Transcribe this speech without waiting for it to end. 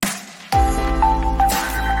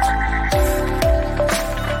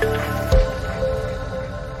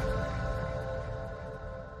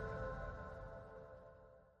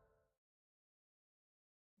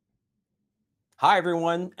Hi,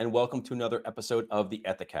 everyone, and welcome to another episode of the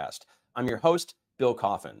Ethicast. I'm your host, Bill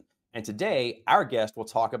Coffin, and today our guest will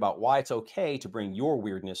talk about why it's okay to bring your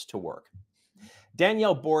weirdness to work.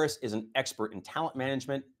 Danielle Boris is an expert in talent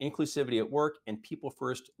management, inclusivity at work, and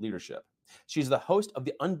people-first leadership. She's the host of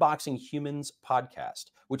the Unboxing Humans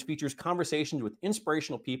podcast, which features conversations with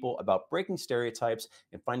inspirational people about breaking stereotypes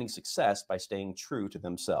and finding success by staying true to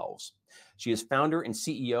themselves. She is founder and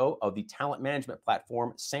CEO of the talent management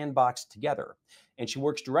platform Sandbox Together, and she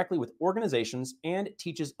works directly with organizations and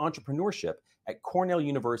teaches entrepreneurship at Cornell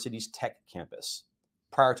University's Tech campus.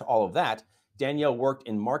 Prior to all of that, Danielle worked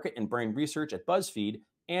in market and brand research at BuzzFeed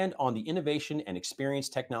and on the innovation and experience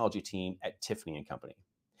technology team at Tiffany & Company.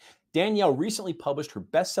 Danielle recently published her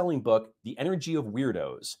best-selling book, The Energy of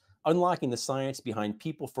Weirdos, Unlocking the Science Behind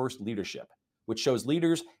People-First Leadership, which shows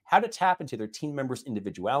leaders how to tap into their team members'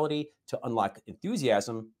 individuality to unlock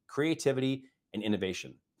enthusiasm, creativity, and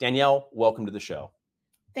innovation. Danielle, welcome to the show.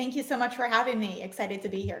 Thank you so much for having me. Excited to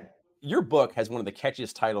be here. Your book has one of the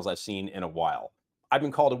catchiest titles I've seen in a while. I've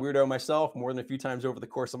been called a weirdo myself more than a few times over the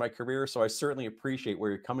course of my career, so I certainly appreciate where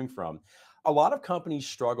you're coming from. A lot of companies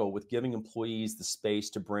struggle with giving employees the space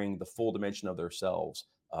to bring the full dimension of themselves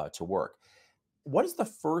to work. What is the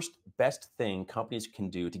first best thing companies can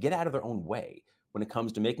do to get out of their own way when it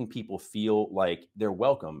comes to making people feel like they're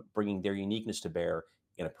welcome, bringing their uniqueness to bear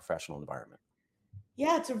in a professional environment?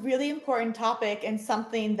 Yeah, it's a really important topic and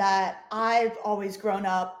something that I've always grown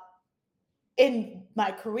up in my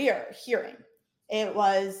career hearing. It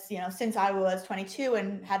was, since I was 22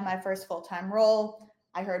 and had my first full-time role,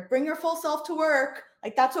 I heard bring your full self to work.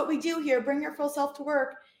 Like that's what we do here, bring your full self to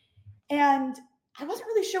work. And I wasn't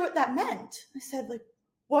really sure what that meant. I said, like,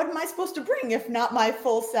 what am I supposed to bring if not my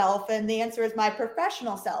full self? And the answer is my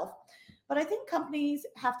professional self. But I think companies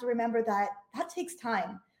have to remember that that takes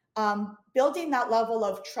time. Building that level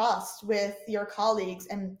of trust with your colleagues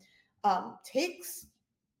and takes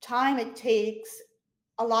time. It takes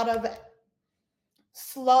a lot of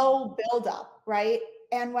slow buildup, right?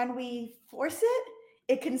 And when we force it,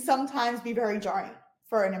 it can sometimes be very jarring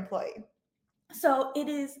for an employee. So it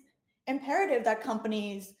is imperative that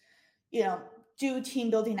companies, you know, do team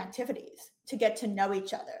building activities to get to know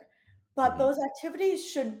each other. But Mhm. those activities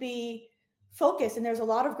should be focused, and there's a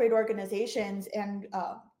lot of great organizations and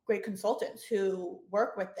great consultants who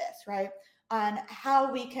work with this, right? On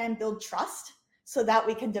how we can build trust so that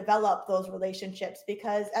we can develop those relationships.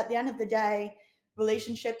 Because at the end of the day,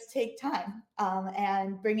 relationships take time,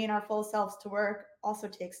 and bringing our full selves to work also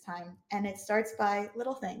takes time. And it starts by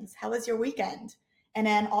little things. How was your weekend? And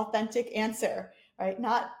an authentic answer, right?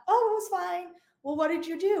 Not, oh, it was fine. Well, what did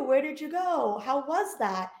you do? Where did you go? How was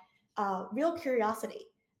that? Real curiosity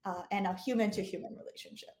and a human to human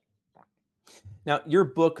relationship. Now, your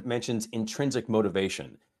book mentions intrinsic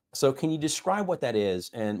motivation. So, can you describe what that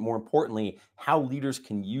is? And more importantly, how leaders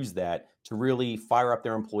can use that to really fire up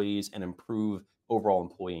their employees and improve overall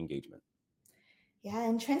employee engagement? Yeah,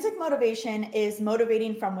 intrinsic motivation is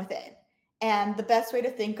motivating from within. And the best way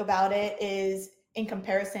to think about it is in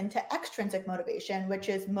comparison to extrinsic motivation, which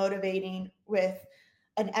is motivating with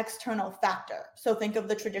an external factor. So think of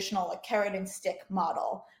the traditional like carrot and stick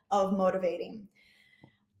model of motivating.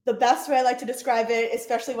 The best way I like to describe it,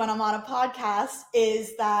 especially when I'm on a podcast,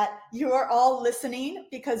 is that you are all listening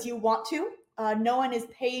because you want to. No one is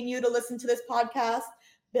paying you to listen to this podcast.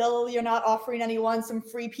 Bill, you're not offering anyone some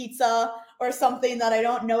free pizza or something that I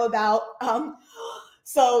don't know about.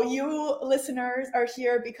 So you listeners are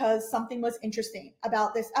here because something was interesting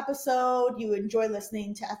about this episode. You enjoy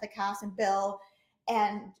listening to Ethicast and Bill,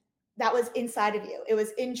 and that was inside of you. It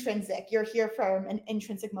was intrinsic. You're here from an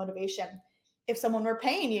intrinsic motivation. If someone were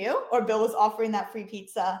paying you or Bill was offering that free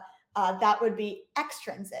pizza, that would be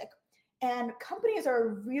extrinsic. And companies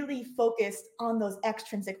are really focused on those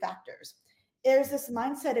extrinsic factors. There's this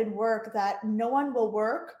mindset in work that no one will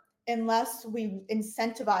work unless we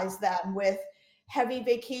incentivize them with heavy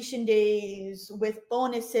vacation days, with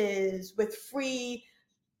bonuses, with free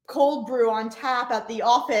cold brew on tap at the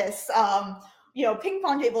office, ping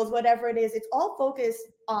pong tables, whatever it is. It's all focused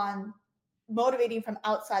on motivating from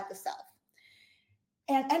outside the self.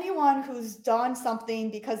 And anyone who's done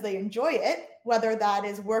something because they enjoy it, whether that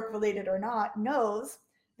is work related or not, knows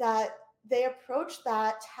that they approach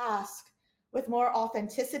that task with more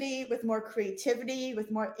authenticity, with more creativity,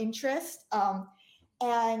 with more interest.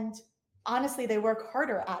 And honestly, they work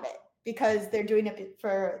harder at it because they're doing it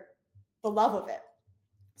for the love of it.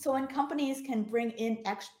 So when companies can bring in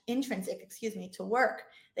intrinsic, to work,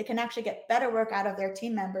 they can actually get better work out of their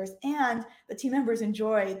team members, and the team members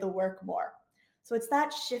enjoy the work more. So it's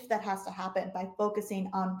that shift that has to happen by focusing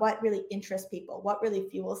on what really interests people, what really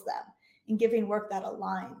fuels them. and giving work that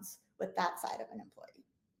aligns with that side of an employee.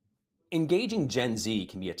 Engaging Gen Z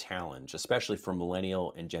can be a challenge, especially for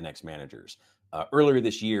millennial and Gen X managers. Earlier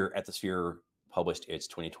this year, Ethisphere published its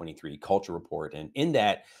 2023 culture report. And in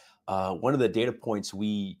that, one of the data points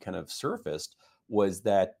we kind of surfaced was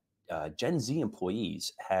that Gen Z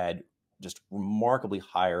employees had just remarkably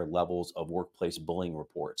higher levels of workplace bullying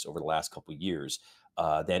reports over the last couple of years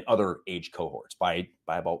than other age cohorts by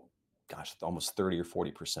about, gosh, almost 30 or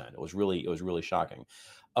 40%. It was really shocking.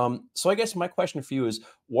 So I guess my question for you is,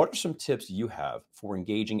 what are some tips you have for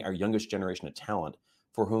engaging our youngest generation of talent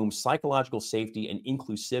for whom psychological safety and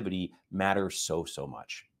inclusivity matter so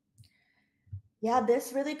much? Yeah,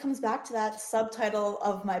 this really comes back to that subtitle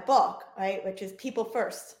of my book, right? Which is People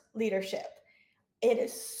First Leadership. It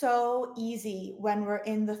is so easy when we're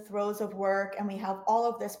in the throes of work and we have all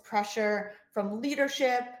of this pressure from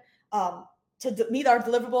leadership to meet our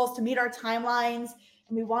deliverables, to meet our timelines,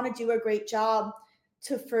 and we want to do a great job,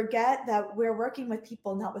 to forget that we're working with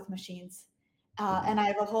people, not with machines. And I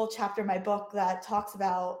have a whole chapter in my book that talks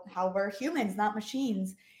about how we're humans, not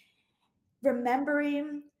machines.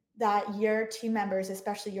 Remembering that your team members,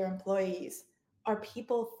 especially your employees, are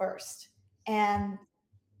people first, and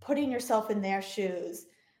putting yourself in their shoes.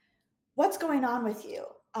 What's going on with you?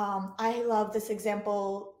 I love this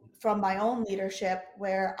example from my own leadership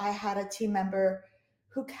where I had a team member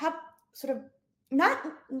who kept sort of not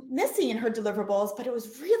missing her deliverables, but it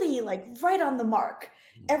was really like right on the mark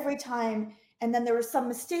every time. And then there were some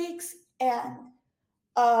mistakes, and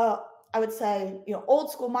I would say,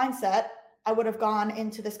 old school mindset, I would have gone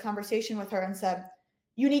into this conversation with her and said,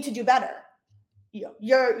 you need to do better.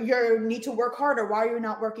 You need to work harder. Why are you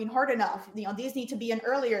not working hard enough? These need to be in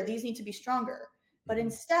earlier. These need to be stronger. But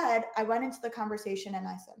instead, I went into the conversation and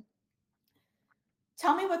I said,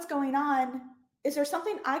 tell me what's going on. Is there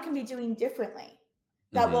something I can be doing differently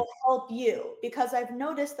that will help you? Because I've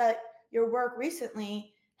noticed that your work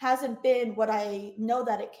recently hasn't been what I know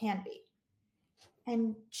that it can be.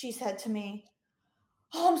 And she said to me,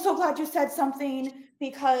 oh, I'm so glad you said something,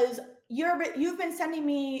 because you've been sending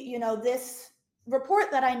me, this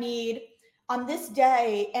report that I need on this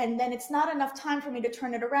day, and then it's not enough time for me to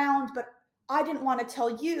turn it around, but I didn't want to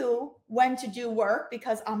tell you when to do work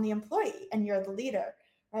because I'm the employee and you're the leader,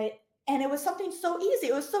 right? And it was something so easy.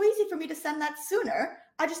 It was so easy for me to send that sooner.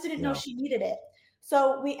 I just didn't know she needed it.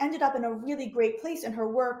 So we ended up in a really great place, and her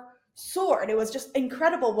work soared. It was just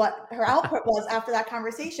incredible what her output was after that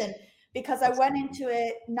conversation, because I went into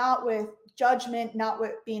it not with judgment, not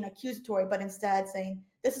with being accusatory, but instead saying,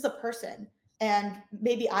 this is a person, and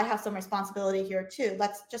maybe I have some responsibility here too.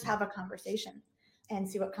 Let's just have a conversation and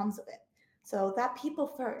see what comes of it. So that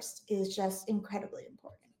people first is just incredibly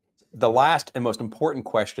important. The last and most important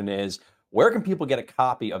question is, where can people get a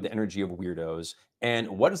copy of The Energy of Weirdos? And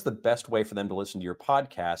what is the best way for them to listen to your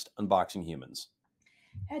podcast, Unboxing Humans?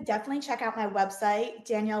 Definitely check out my website,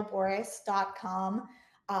 danielleboris.com.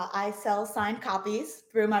 I sell signed copies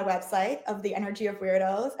through my website of The Energy of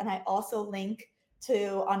Weirdos, and I also link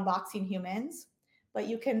to Unboxing Humans. But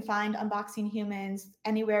you can find Unboxing Humans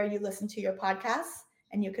anywhere you listen to your podcasts,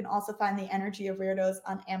 and you can also find The Energy of Weirdos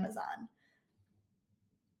on Amazon.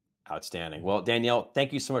 Outstanding. Well, Danielle,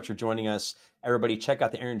 thank you so much for joining us. Everybody, check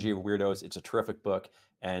out The Energy of Weirdos. It's a terrific book.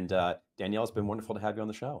 And Danielle, it's been wonderful to have you on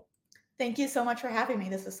the show. Thank you so much for having me.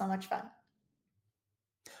 This was so much fun.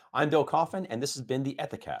 I'm Bill Coffin, and this has been the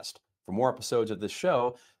Ethicast. For more episodes of this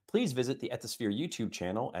show, please visit the Ethisphere YouTube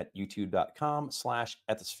channel at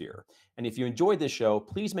youtube.com/ethisphere. And if you enjoyed this show,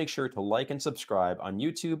 please make sure to like and subscribe on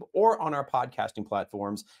YouTube or on our podcasting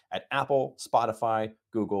platforms at Apple, Spotify,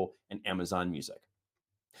 Google, and Amazon Music.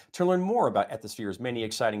 To learn more about Ethisphere's many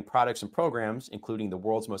exciting products and programs, including the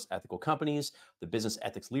world's most ethical companies, the Business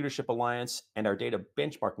Ethics Leadership Alliance, and our data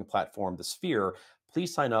benchmarking platform, The Sphere,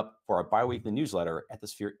 please sign up for our biweekly newsletter,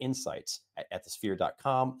 Ethisphere Insights, at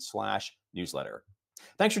ethisphere.com/newsletter.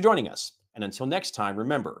 Thanks for joining us. And until next time,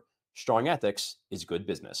 remember, strong ethics is good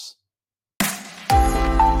business.